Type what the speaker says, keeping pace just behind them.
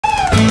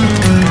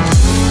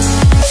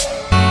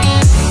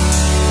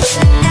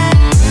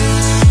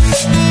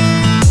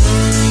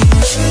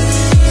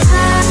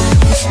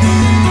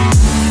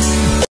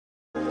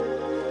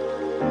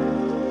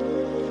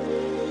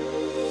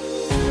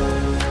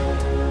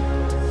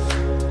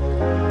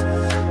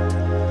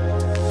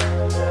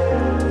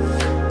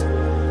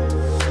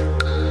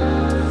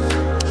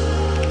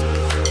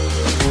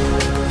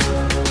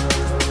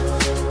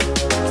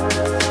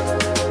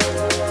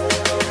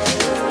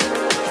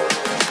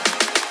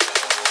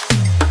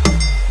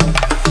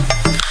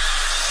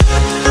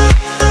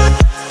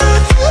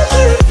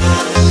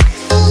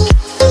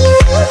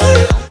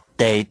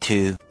Day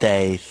 2,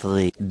 Day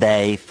 3,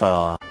 Day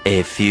 4. A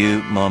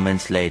few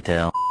moments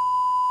later.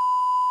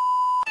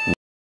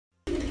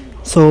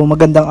 So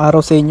magandang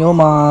araw sa inyo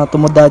mga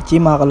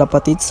tumodachi, mga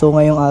kalapatid. So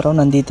ngayong araw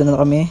nandito na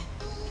kami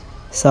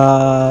sa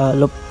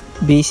Loft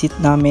visit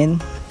namin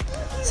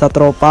sa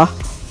tropa.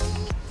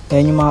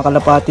 Ayan yung mga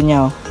kalapati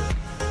niya, oh.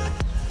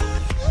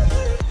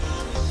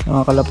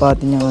 Yung mga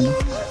kalapati niya, ano.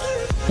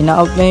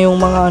 Ina-out niya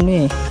yung mga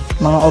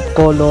mga off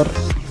color.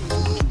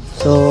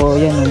 So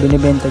yan, oh,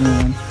 binibenta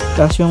niya yan.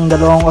 Kasi yung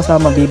dalawang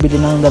kasama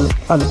bibili ng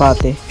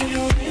kalapati.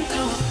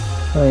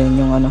 So ayan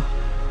yung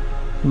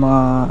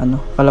mga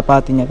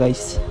kalapati niya,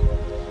 guys.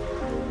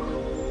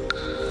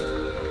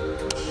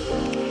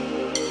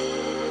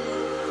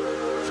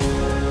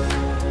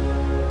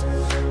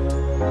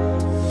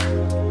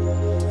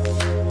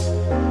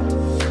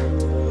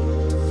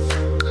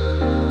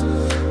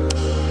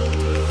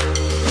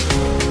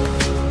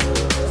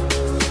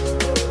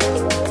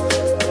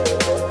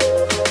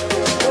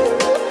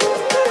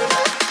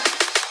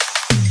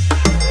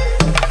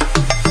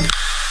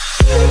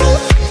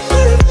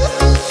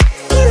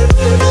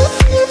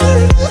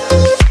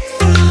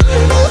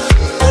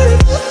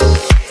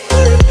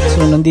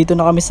 Nandito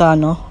na kami sa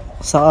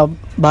sa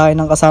bahay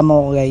ng kasama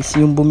ko, guys,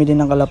 yung bumili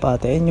ng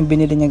kalapate. Ayun yung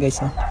binili niya, guys,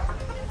 oh.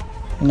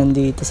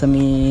 Nandito sa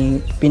may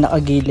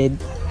pinakagilid.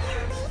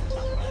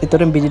 Ito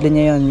rin binili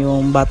niya yan,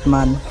 yung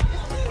Batman.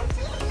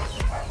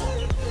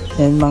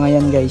 Yan mga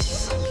yan,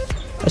 guys.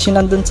 Kasi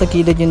nandun sa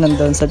gilid yun,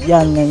 nandun sa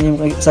yung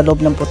sa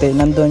loob ng puti,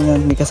 nandun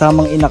yun, may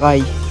kasamang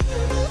inakay.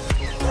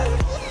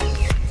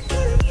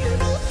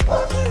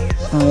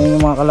 Ayun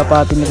yung mga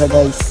kalapate nila,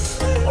 guys.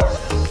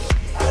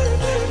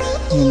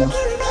 Yun, oh.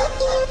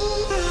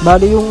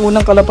 Bali yung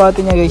unang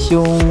kalapati niya, guys,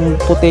 yung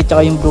puti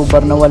tsaka yung blue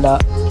bar na wala.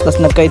 Tapos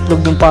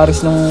nagkaitlog yung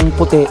pares ng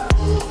puti.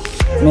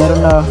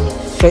 Meron na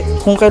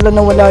kung kailan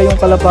nawala yung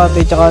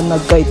kalapati tsaka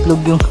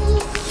nagkaitlog yung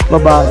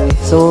babae.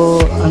 So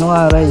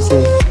guys,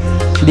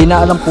 hindi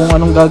na alam kung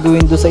anong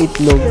gagawin do sa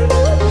itlog.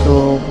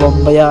 So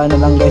babayaan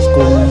na lang, guys,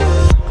 kung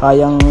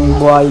kayang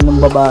buhayin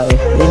ng babae.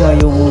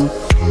 Ayun, yung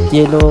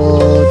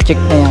yellow check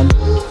na yan.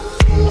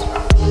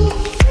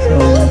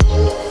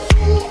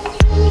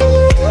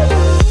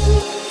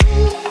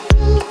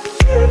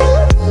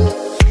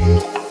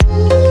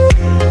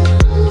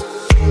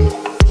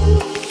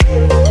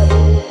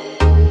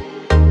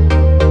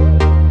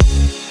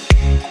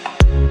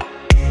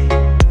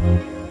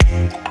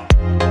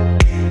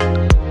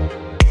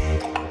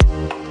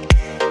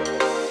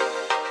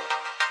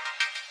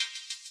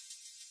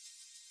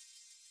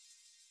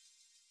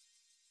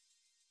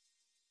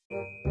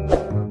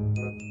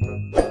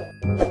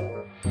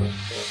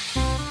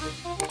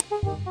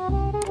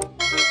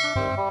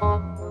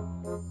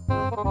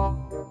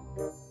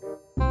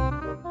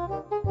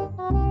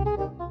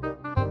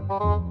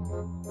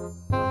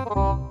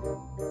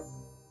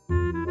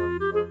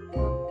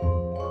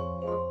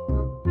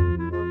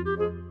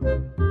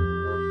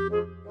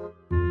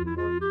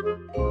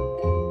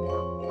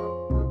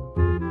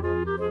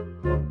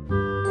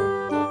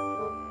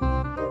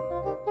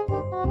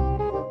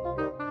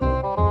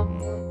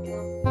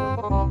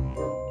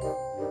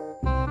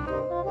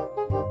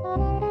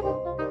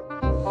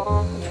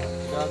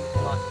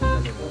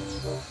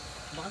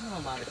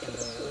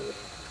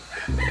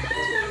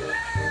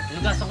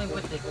 Nugasan ko yung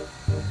puti.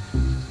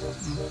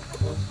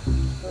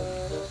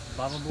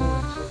 Baka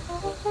buwan.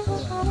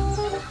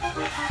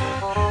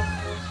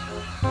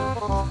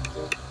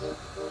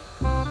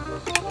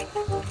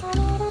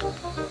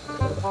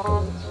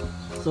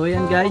 So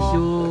yan, guys,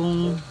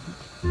 yung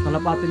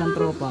kalapati ng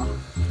tropa.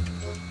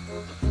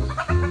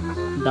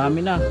 Ang dami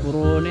na,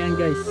 puro na yan,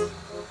 guys.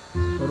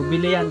 Puro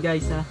bili yan,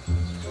 guys, ha.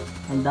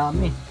 Ang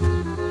dami.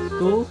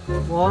 2,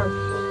 4,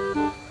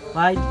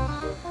 5,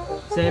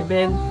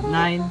 7,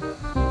 9,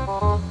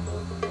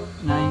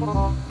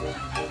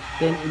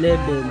 10,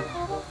 11,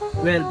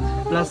 12,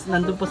 plus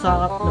nandun pa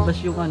sa labas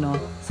yung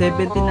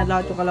 17 na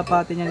lahat yung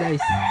kalapati niya,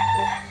 guys.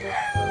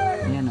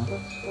 Ayan, oh.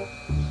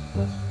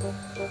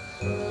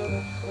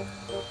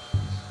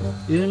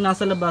 Yung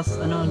nasa labas,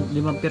 5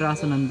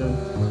 piraso nandun.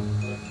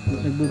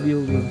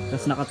 Nagbo-viewing,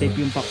 tapos nakatape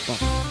yung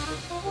pakpak.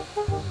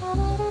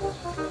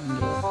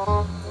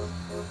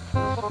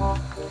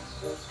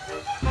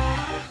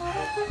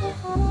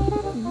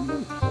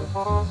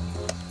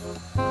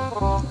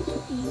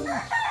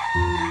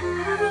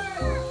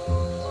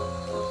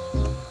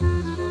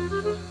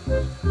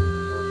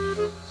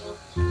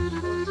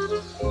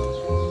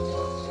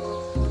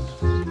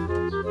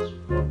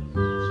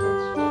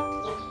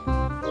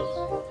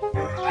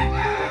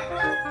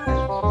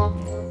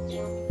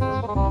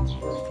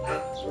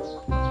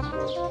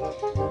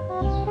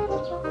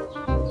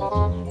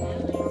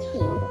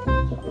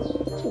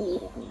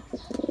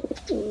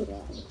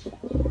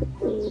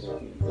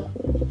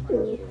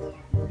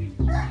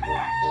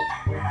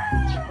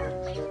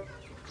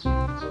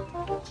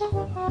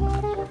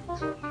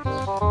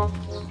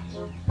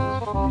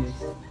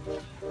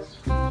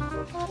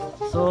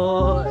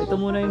 ito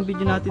muna yung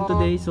video natin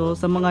today. So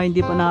sa mga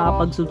hindi pa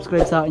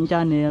nakakapag-subscribe sa akin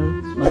channel,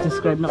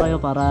 mag-subscribe na kayo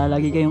para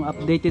lagi kayong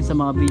updated sa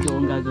mga video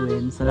kong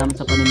gagawin. Salamat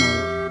sa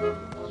panonood.